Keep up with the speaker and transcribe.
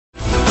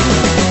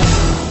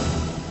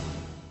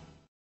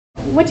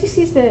what do you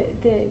see as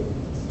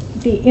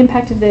the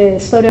impact of the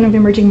slowdown of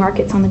emerging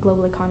markets on the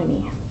global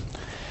economy?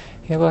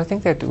 Yeah, well, I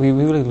think that we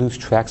really lose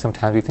track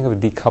sometimes. We think of a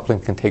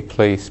decoupling can take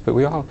place, but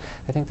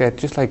I think that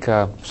just like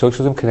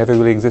socialism can never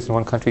really exist in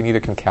one country, neither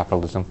can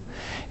capitalism.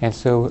 And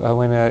so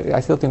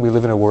I still think we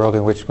live in a world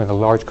in which when a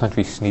large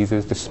country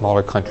sneezes, the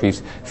smaller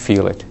countries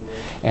feel it.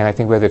 And I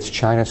think whether it's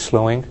China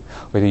slowing,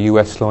 or the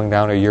U.S. slowing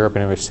down, or Europe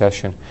in a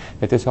recession,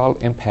 that this all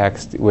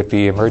impacts what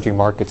the emerging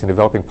markets and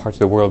developing parts of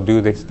the world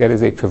do. That is,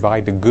 they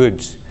provide the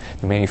goods,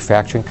 the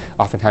manufacturing,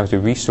 oftentimes the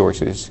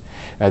resources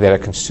that are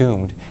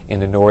consumed in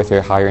the north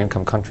or higher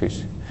income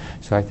countries.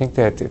 So I think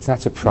that it's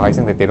not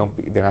surprising that they're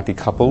not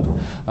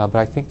decoupled, but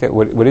I think that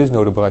what is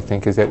notable, I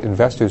think, is that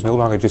investors no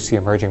longer just see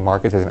emerging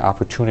markets as an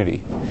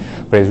opportunity,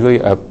 but as really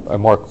a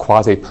more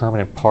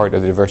quasi-permanent part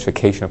of the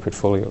diversification of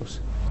portfolios.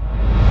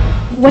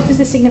 What does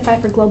this signify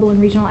for global and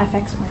regional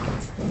FX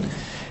markets?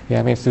 Yeah,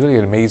 I mean, it's really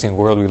an amazing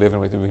world we live in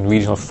with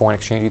regional foreign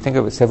exchange. You think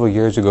of it several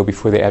years ago,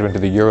 before the advent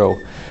of the euro,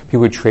 people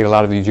would trade a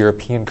lot of these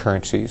European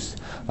currencies,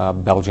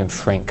 Belgian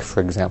franc,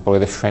 for example, or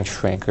the French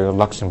franc, or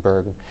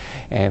Luxembourg,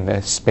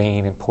 and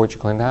Spain and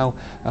Portugal. And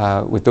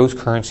now, with those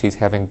currencies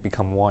having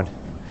become one,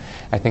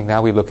 I think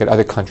now we look at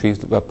other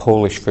countries,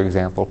 Polish, for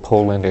example,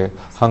 Poland or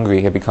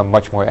Hungary have become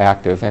much more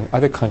active, and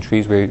other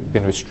countries where there have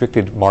been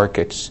restricted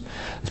markets,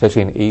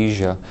 especially in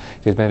Asia,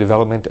 there's been a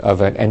development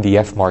of an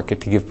NDF market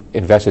to give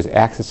investors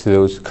access to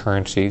those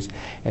currencies,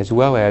 as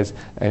well as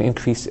an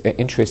increased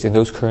interest in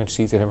those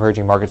currencies in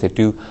emerging markets that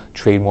do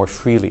trade more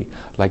freely,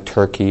 like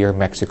Turkey or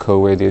Mexico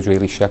or the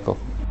Israeli shekel.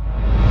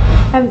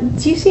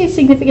 Do you see a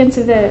significance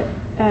of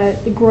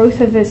the growth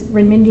of this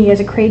renminbi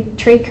as a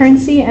trade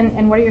currency,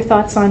 and what are your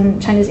thoughts on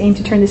China's aim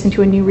to turn this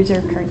into a new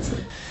reserve currency?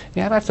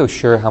 Yeah, I'm not so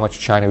sure how much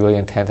China really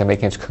intends on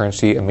making its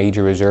currency a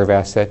major reserve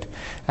asset.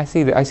 I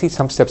see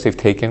some steps they've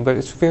taken, but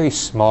it's very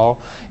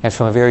small, and it's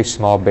from a very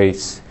small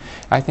base.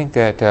 I think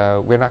that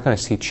we're not going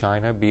to see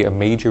China be a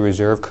major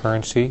reserve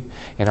currency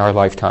in our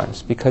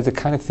lifetimes, because the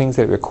kind of things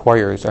that it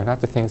requires are not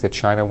the things that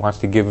China wants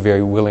to give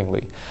very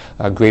willingly.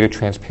 Greater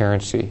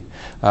transparency,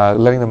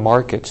 letting the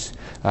markets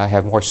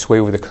have more sway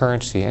over the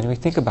currency. And when we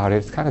think about it,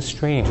 it's kind of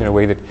strange in a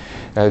way that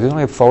there's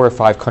only 4 or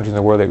 5 countries in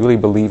the world that really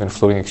believe in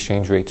floating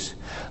exchange rates.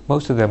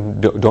 Most of them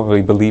don't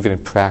really believe it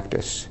in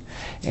practice.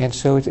 And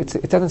so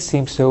it doesn't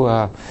seem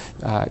so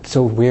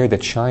weird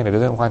that China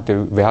doesn't want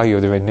the value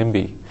of the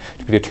renminbi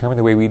to be determined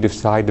the way we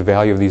decide the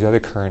value of these other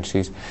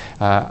currencies.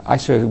 I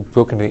sort of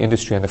broke into the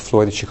industry on the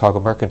floor of the Chicago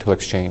Mercantile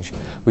Exchange.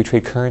 We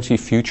trade currency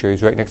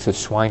futures right next to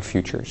swine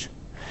futures.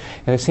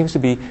 And it seems to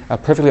be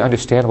perfectly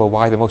understandable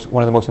why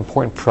one of the most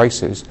important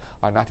prices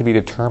are not to be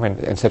determined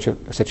in such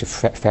a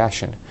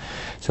fashion.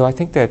 So I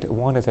think that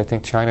one is, I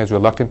think China is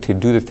reluctant to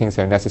do the things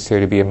that are necessary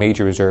to be a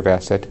major reserve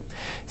asset.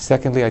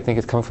 Secondly, I think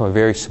it's coming from a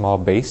very small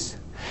base.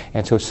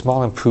 And so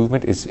small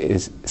improvement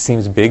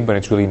seems big, but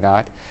it's really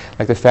not.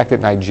 Like the fact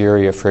that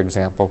Nigeria, for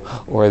example,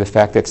 or the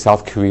fact that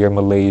South Korea,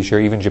 Malaysia, or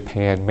even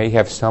Japan may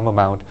have some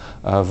amount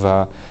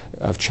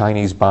of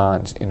Chinese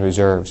bonds in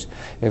reserves.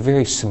 They're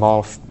very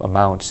small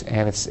amounts,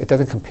 and it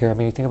doesn't compare. I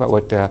mean, you think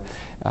about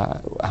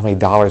how many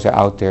dollars are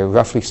out there.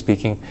 Roughly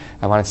speaking,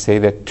 I want to say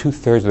that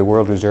 2/3 of the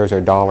world reserves are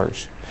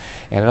dollars,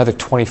 and another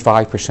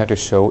 25% or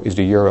so is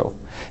the euro.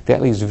 That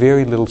leaves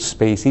very little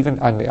space, even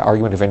on the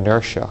argument of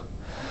inertia.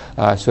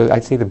 So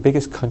I'd say the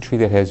biggest country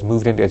that has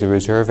moved into as a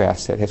reserve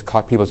asset, has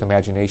caught people's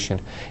imagination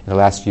in the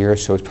last year or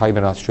so, has probably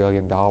been an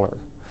Australian dollar.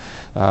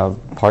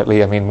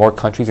 Partly, I mean, more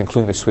countries,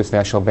 including the Swiss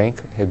National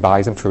Bank,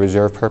 buys them for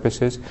reserve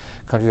purposes.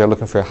 Countries are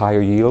looking for a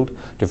higher yield,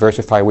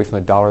 diversify away from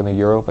the dollar and the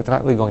euro, but they're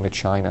not really going to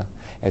China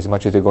as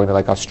much as they're going to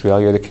like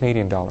Australia or the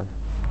Canadian dollar.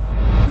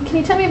 Can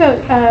you tell me about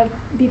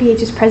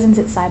BBH's presence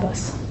at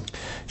Sibos?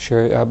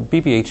 Sure.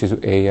 BBH is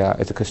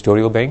a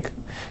custodial bank.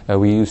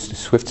 We use the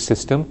SWIFT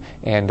system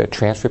and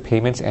transfer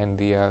payments, and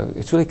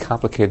it's really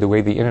complicated the way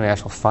the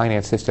international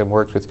finance system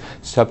works with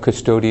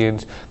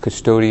sub-custodians,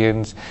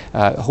 custodians,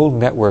 whole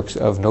networks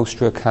of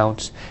Nostra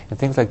accounts, and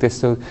things like this.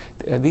 So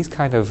these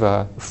kind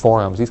of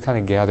forums, these kind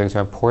of gatherings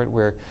are important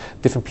where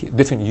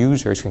different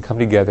users can come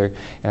together,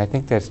 and I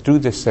think that through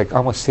this like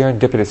almost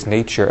serendipitous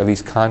nature of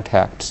these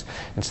contacts,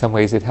 in some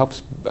ways it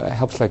helps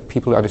like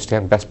people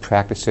understand best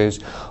practices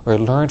or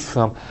learn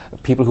from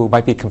people who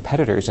might be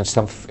competitors in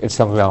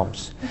some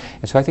realms.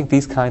 And so I think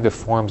these kind of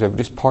forums are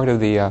just part of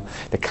the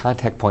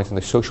contact points and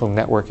the social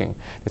networking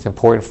that's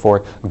important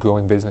for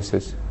growing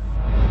businesses.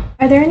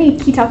 Are there any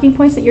key talking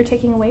points that you're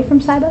taking away from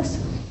Sibos?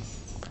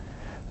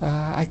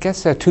 I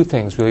guess 2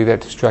 things really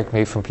that strike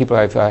me from people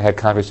I've had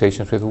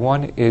conversations with.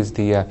 One is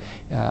the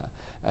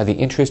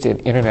interest in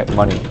internet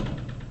money.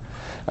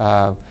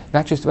 I'm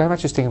not just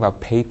thinking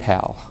about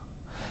PayPal.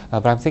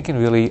 But I'm thinking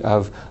really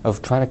of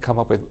trying to come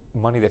up with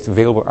money that's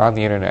available on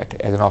the internet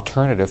as an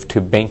alternative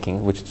to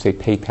banking, which, say,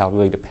 PayPal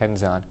really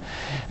depends on.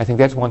 I think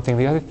that's one thing.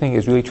 The other thing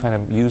is really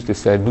trying to use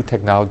this new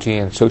technology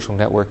and social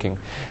networking.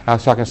 I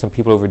was talking to some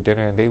people over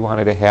dinner, and they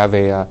wanted to have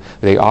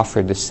they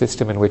offered this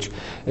system in which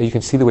you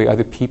can see the way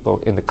other people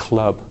in the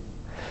club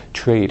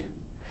trade.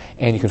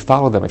 and you can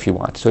follow them if you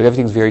want. So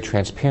everything's very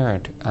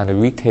transparent on a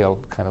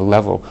retail kind of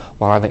level,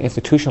 while on the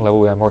institutional level,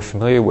 we are more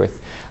familiar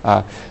with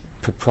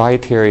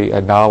proprietary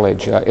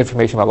knowledge,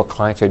 information about what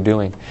clients are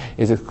doing,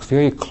 is a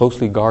very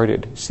closely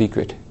guarded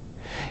secret.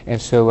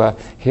 And so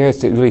here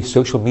it's really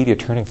social media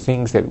turning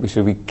things that we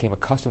sort of became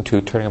accustomed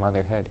to, turning them on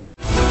their head.